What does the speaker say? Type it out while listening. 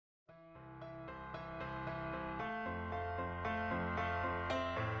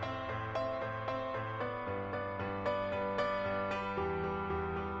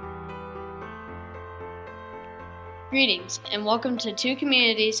Greetings, and welcome to Two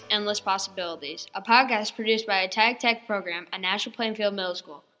Communities, Endless Possibilities, a podcast produced by a Tag Tech program at Nashua-Plainfield Middle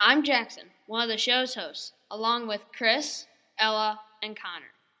School. I'm Jackson, one of the show's hosts, along with Chris, Ella, and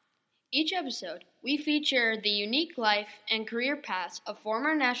Connor. Each episode, we feature the unique life and career paths of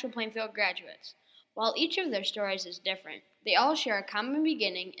former Nashua-Plainfield graduates. While each of their stories is different, they all share a common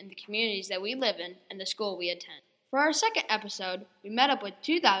beginning in the communities that we live in and the school we attend. For our second episode, we met up with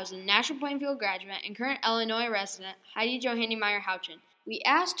 2000 Nashua-Plainfield graduate and current Illinois resident Heidi Johanningmeier Houchen. We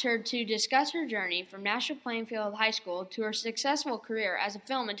asked her to discuss her journey from Nashua-Plainfield High School to her successful career as a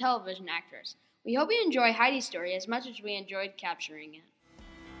film and television actress. We hope you enjoy Heidi's story as much as we enjoyed capturing it.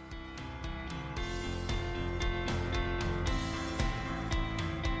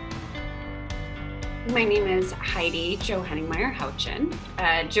 My name is Heidi Johanningmeier Houchen.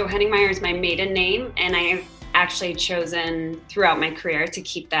 Johanningmeier is my maiden name, and I've actually chosen throughout my career to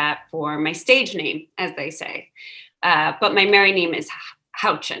keep that for my stage name, as they say. But my married name is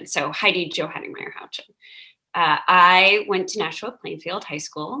Houchen, so Heidi Johanningmeier Houchen. I went to Nashua-Plainfield High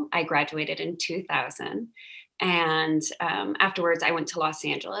School. I graduated in 2000. And afterwards, I went to Los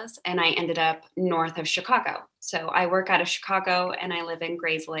Angeles, and I ended up north of Chicago. So I work out of Chicago, and I live in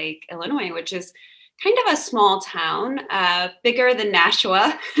Grays Lake, Illinois, which is kind of a small town, bigger than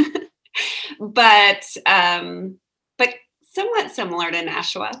Nashua, but somewhat similar to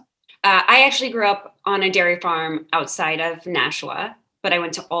Nashua. I actually grew up on a dairy farm outside of Nashua, but I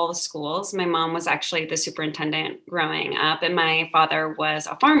went to all the schools. My mom was actually the superintendent growing up, and my father was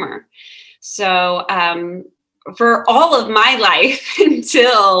a farmer. So for all of my life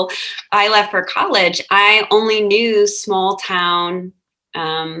until I left for college, I only knew small town,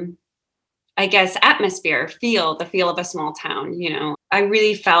 atmosphere, the feel of a small town. You know, I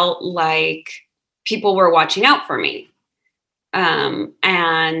really felt like people were watching out for me.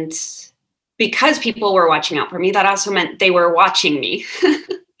 And because people were watching out for me, that also meant they were watching me.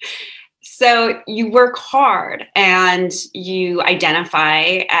 So you work hard and you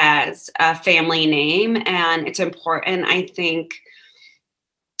identify as a family name. And it's important, I think,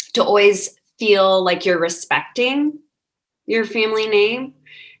 to always feel like you're respecting your family name.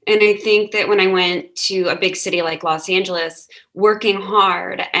 And I think that when I went to a big city like Los Angeles, working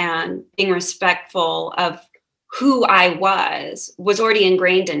hard and being respectful of who I was already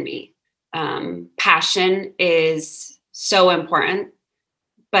ingrained in me. Passion is so important,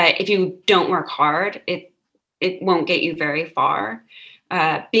 but if you don't work hard, it won't get you very far.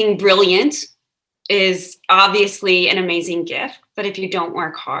 Being brilliant is obviously an amazing gift, but if you don't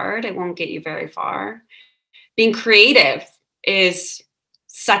work hard, it won't get you very far. Being creative is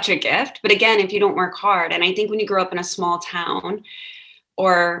such a gift. But again, if you don't work hard, and I think when you grow up in a small town,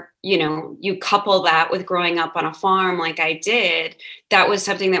 or, you know, you couple that with growing up on a farm like I did, that was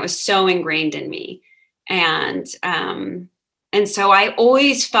something that was so ingrained in me. And so I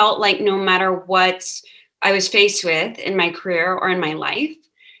always felt like no matter what I was faced with in my career or in my life,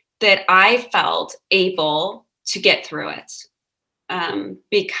 that I felt able to get through it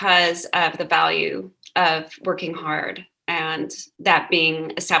because of the value of working hard and that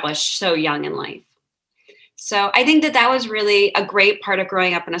being established so young in life. So I think that was really a great part of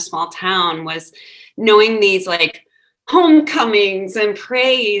growing up in a small town, was knowing these like homecomings and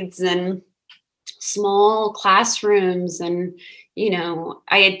parades and small classrooms. And, you know,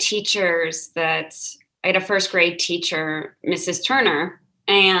 I had a first grade teacher, Mrs. Turner.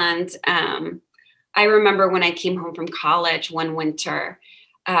 And I remember when I came home from college one winter,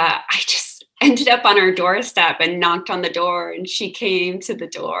 I just ended up on her doorstep and knocked on the door, and she came to the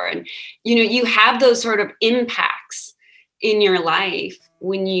door. And, you know, you have those sort of impacts in your life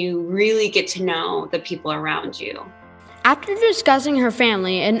when you really get to know the people around you. After discussing her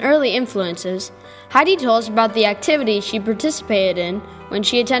family and early influences, Heidi told us about the activities she participated in when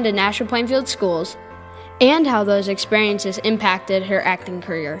she attended Nashua-Plainfield schools and how those experiences impacted her acting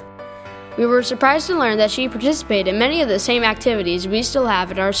career. We were surprised to learn that she participated in many of the same activities we still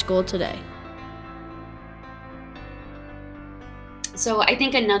have at our school today. So I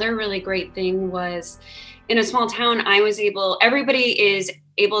think another really great thing was, in a small town, everybody is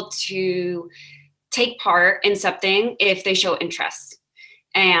able to take part in something if they show interest.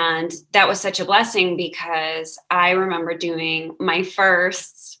 And that was such a blessing, because I remember doing my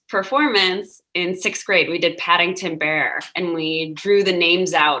first performance in sixth grade. We did Paddington Bear, and we drew the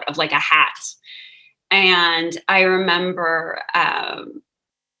names out of like a hat. And I remember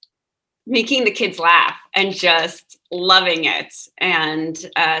making the kids laugh and just loving it. And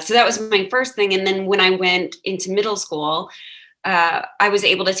so that was my first thing. And then when I went into middle school, I was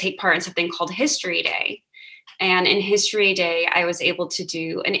able to take part in something called History Day. And in History Day, I was able to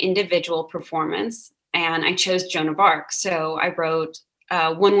do an individual performance and I chose Joan of Arc. So I wrote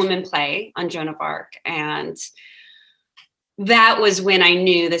a one-woman play on Joan of Arc, and that was when I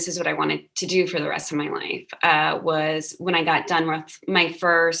knew this is what I wanted to do for the rest of my life, was when I got done with my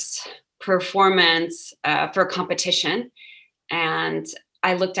first performance for a competition. And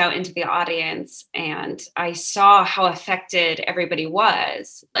I looked out into the audience and I saw how affected everybody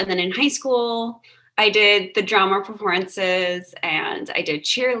was. And then in high school, I did the drama performances and I did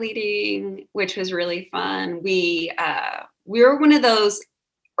cheerleading, which was really fun. We were one of those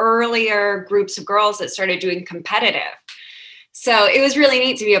earlier groups of girls that started doing competitive. So it was really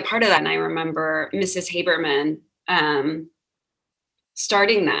neat to be a part of that. And I remember Mrs. Haberman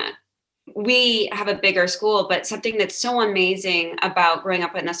starting that. We have a bigger school, but something that's so amazing about growing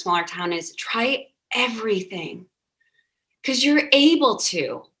up in a smaller town is try everything because you're able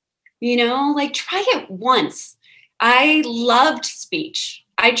to, like try it once. I loved speech.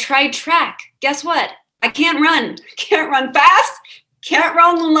 I tried track. Guess what? I can't run fast, can't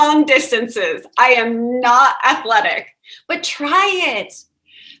run long distances. I am not athletic, but try it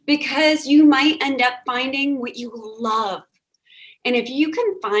because you might end up finding what you love. And if you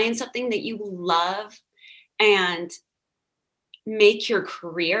can find something that you love and make your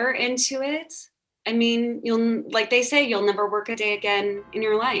career into it, I mean, like they say, you'll never work a day again in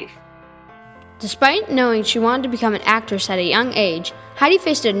your life. Despite knowing she wanted to become an actress at a young age, Heidi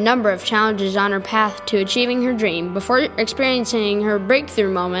faced a number of challenges on her path to achieving her dream before experiencing her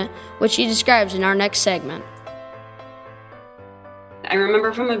breakthrough moment, which she describes in our next segment. I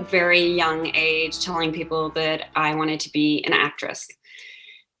remember from a very young age telling people that I wanted to be an actress.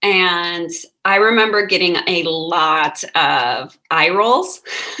 And I remember getting a lot of eye rolls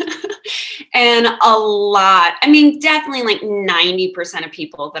and definitely like 90% of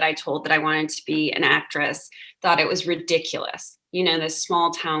people that I told that I wanted to be an actress thought it was ridiculous. This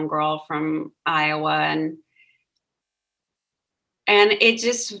small town girl from Iowa, and it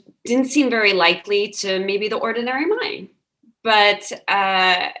just didn't seem very likely to maybe the ordinary mind. But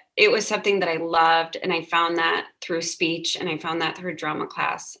it was something that I loved, and I found that through speech, and I found that through drama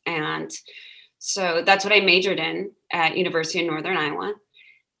class. And so that's what I majored in at University of Northern Iowa.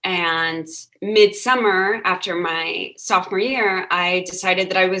 And midsummer, after my sophomore year, I decided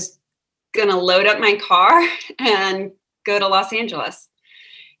that I was going to load up my car and go to Los Angeles.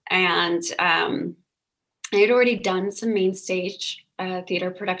 And I had already done some main stage theater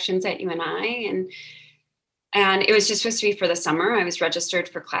productions at UNI, and it was just supposed to be for the summer. I was registered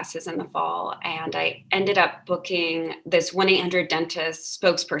for classes in the fall, and I ended up booking this 1-800-DENTIST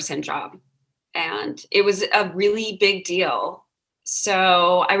spokesperson job. And it was a really big deal.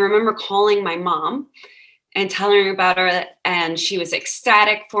 So I remember calling my mom and telling her about it, and she was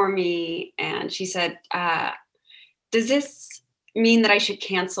ecstatic for me. And she said, does this mean that I should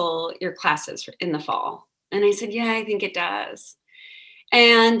cancel your classes in the fall? And I said, yeah, I think it does.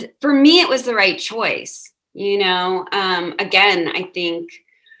 And for me, it was the right choice. Again,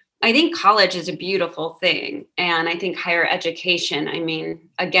 I think college is a beautiful thing. And I think higher education,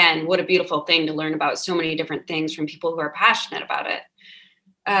 again, what a beautiful thing to learn about so many different things from people who are passionate about it.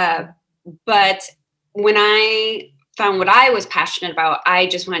 But when I found what I was passionate about, I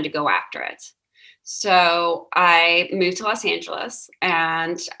just wanted to go after it. So I moved to Los Angeles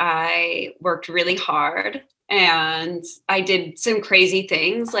and I worked really hard. And I did some crazy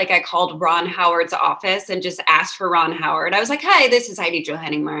things. Like I called Ron Howard's office and just asked for Ron Howard. I was like, hi, this is Heidi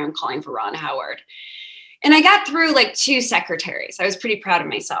Johanningmeier. I'm calling for Ron Howard. And I got through like 2 secretaries. I was pretty proud of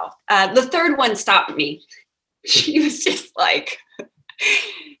myself. The third one stopped me. She was just like,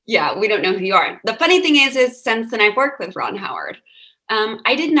 yeah, we don't know who you are. The funny thing is since then I've worked with Ron Howard.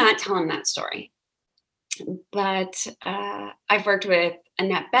 I did not tell him that story. But I've worked with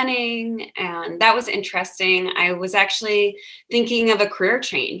Annette Bening, and that was interesting. I was actually thinking of a career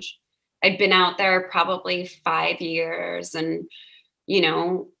change. I'd been out there probably 5 years, and,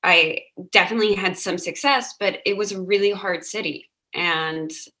 I definitely had some success, but it was a really hard city.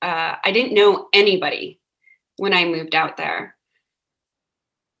 And I didn't know anybody when I moved out there.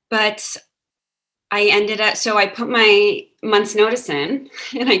 But I put my month's notice in,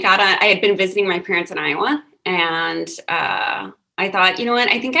 and I had been visiting my parents in Iowa, and I thought, you know what,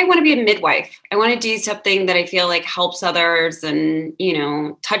 I think I want to be a midwife. I want to do something that I feel like helps others and,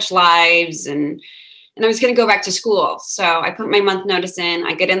 touch lives. And I was going to go back to school. So I put my month notice in,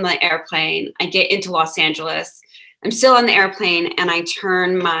 I get in the airplane, I get into Los Angeles. I'm still on the airplane, and I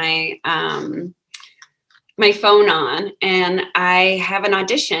turn my phone on, and I have an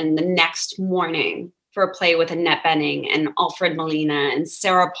audition the next morning for a play with Annette Bening and Alfred Molina and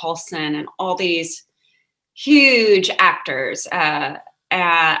Sarah Paulson and all these huge actors at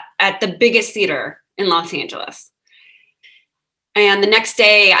the biggest theater in Los Angeles. And the next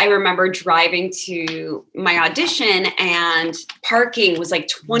day, I remember driving to my audition, and parking was like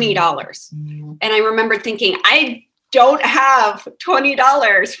 $20. And I remember thinking, I don't have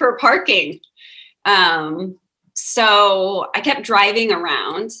 $20 for parking. So I kept driving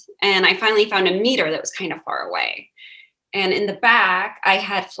around, and I finally found a meter that was kind of far away. And in the back, I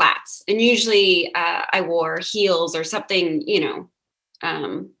had flats. And usually I wore heels or something,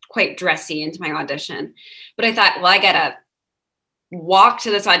 quite dressy into my audition. But I thought, well, I got to walk to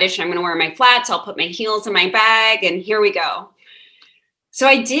this audition. I'm going to wear my flats. I'll put my heels in my bag, and here we go. So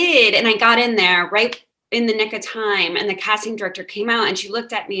I did, and I got in there right in the nick of time, and the casting director came out, and she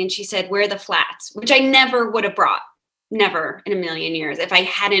looked at me and she said, "Wear the flats," which I never would have brought, never in a million years, if I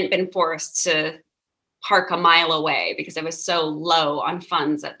hadn't been forced to park a mile away because I was so low on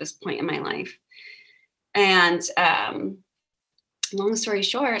funds at this point in my life. And long story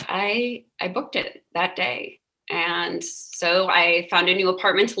short, I booked it that day. And so I found a new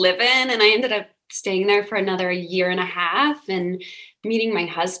apartment to live in, and I ended up staying there for another year and a half and meeting my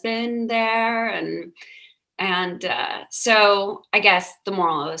husband there. And so I guess the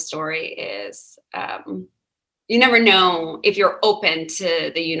moral of the story is you never know if you're open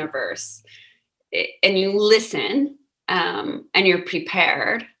to the universe and you listen and you're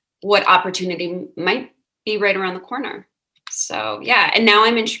prepared, what opportunity might be right around the corner. So yeah, and now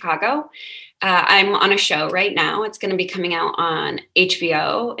I'm in Chicago. I'm on a show right now. It's going to be coming out on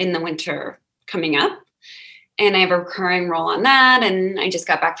HBO in the winter coming up. And I have a recurring role on that. And I just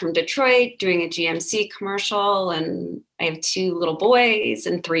got back from Detroit doing a GMC commercial. And I have 2 little boys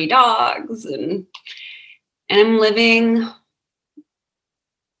and 3 dogs. And I'm living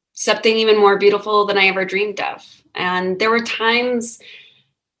something even more beautiful than I ever dreamed of. And there were times,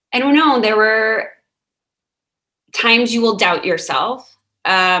 I don't know, there were times you will doubt yourself.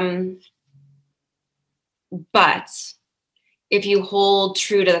 But if you hold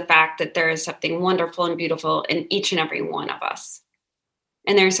true to the fact that there is something wonderful and beautiful in each and every one of us,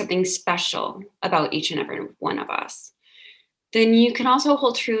 and there's something special about each and every one of us, then you can also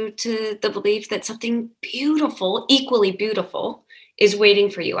hold true to the belief that something beautiful, equally beautiful, is waiting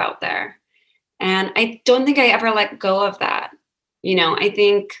for you out there. And I don't think I ever let go of that. I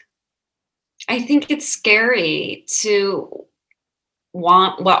think it's scary to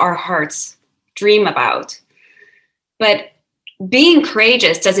want what our hearts dream about. But being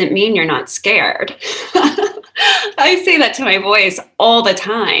courageous doesn't mean you're not scared. I say that to my boys all the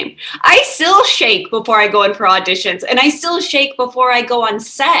time. I still shake before I go in for auditions, and I still shake before I go on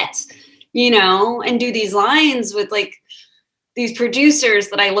set, and do these lines with like these producers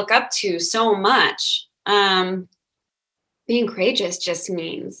that I look up to so much. Being courageous just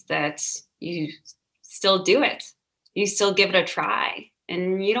means that you still do it. You still give it a try,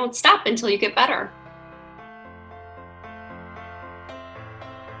 and you don't stop until you get better.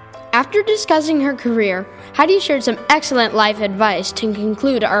 After discussing her career, Heidi shared some excellent life advice to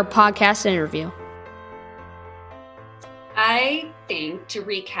conclude our podcast interview. I think, to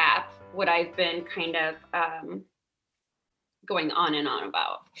recap what I've been kind of going on and on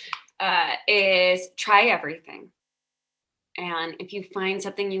about, is try everything. And if you find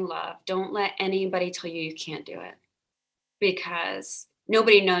something you love, don't let anybody tell you can't do it, because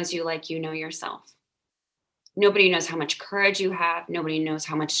nobody knows you like you know yourself. Nobody knows how much courage you have. Nobody knows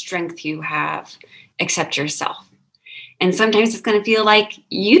how much strength you have except yourself. And sometimes it's going to feel like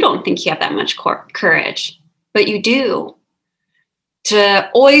you don't think you have that much courage, but you do. To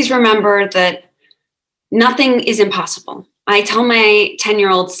always remember that nothing is impossible. I tell my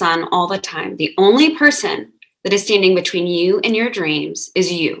 10-year-old son all the time, the only person that is standing between you and your dreams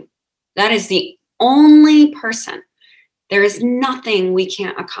is you. That is the only person. There is nothing we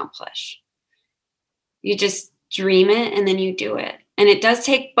can't accomplish. You just dream it and then you do it. And it does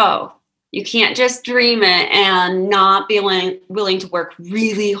take both. You can't just dream it and not be willing to work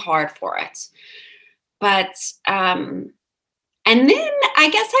really hard for it. But, and then I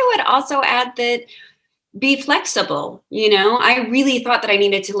guess I would also add that be flexible. I really thought that I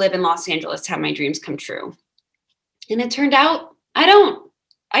needed to live in Los Angeles to have my dreams come true. And it turned out I don't.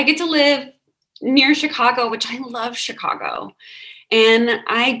 I get to live near Chicago, which I love Chicago. And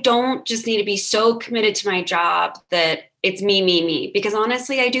I don't just need to be so committed to my job that it's me, because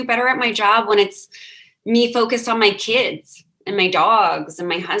honestly, I do better at my job when it's me focused on my kids and my dogs and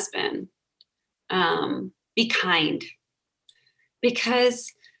my husband. Be kind,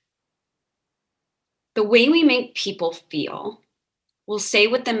 because the way we make people feel will stay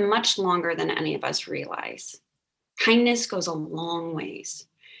with them much longer than any of us realize. Kindness goes a long ways,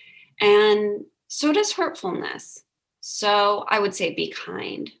 and so does hurtfulness. So I would say be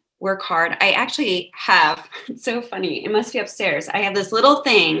kind, work hard. I actually have, it's so funny, it must be upstairs. I have this little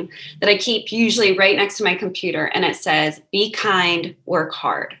thing that I keep usually right next to my computer, and it says, be kind, work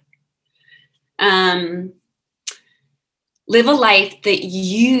hard. Live a life that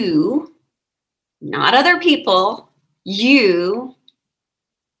you, not other people, you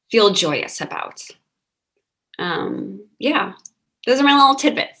feel joyous about. Those are my little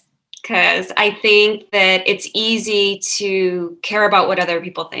tidbits, because I think that it's easy to care about what other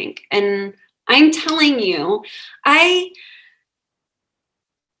people think. And I'm telling you, I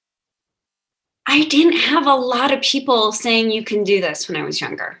didn't have a lot of people saying you can do this when I was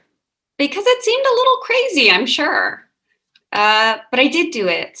younger, because it seemed a little crazy, I'm sure. But I did do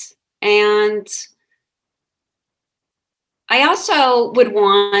it. And I also would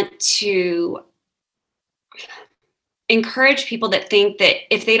want to encourage people that think that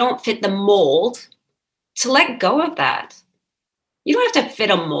if they don't fit the mold, to let go of that. You don't have to fit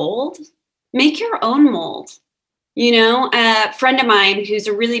a mold. Make your own mold. A friend of mine who's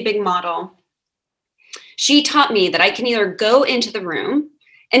a really big model, she taught me that I can either go into the room,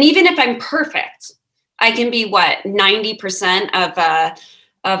 and even if I'm perfect, I can be 90%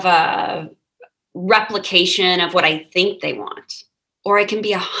 of a replication of what I think they want, or I can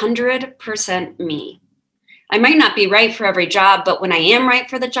be 100% me. I might not be right for every job, but when I am right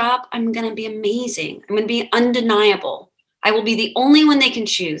for the job, I'm going to be amazing. I'm going to be undeniable. I will be the only one they can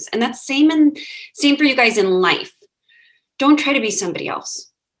choose. And that's same for you guys in life. Don't try to be somebody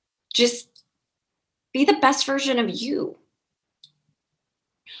else. Just be the best version of you.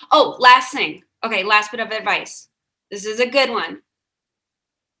 Oh, last thing. Okay, last bit of advice. This is a good one.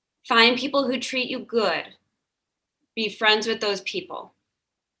 Find people who treat you good. Be friends with those people.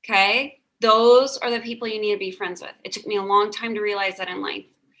 Okay? Those are the people you need to be friends with. It took me a long time to realize that in life.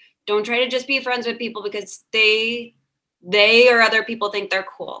 Don't try to just be friends with people because they or other people think they're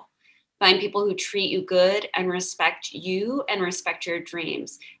cool. Find people who treat you good and respect you and respect your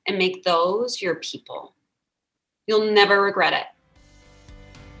dreams, and make those your people. You'll never regret it.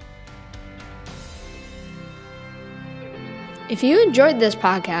 If you enjoyed this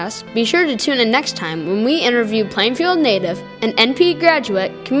podcast, be sure to tune in next time when we interview Plainfield native and NP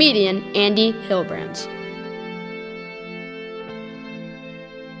graduate comedian Andy Hilbrands.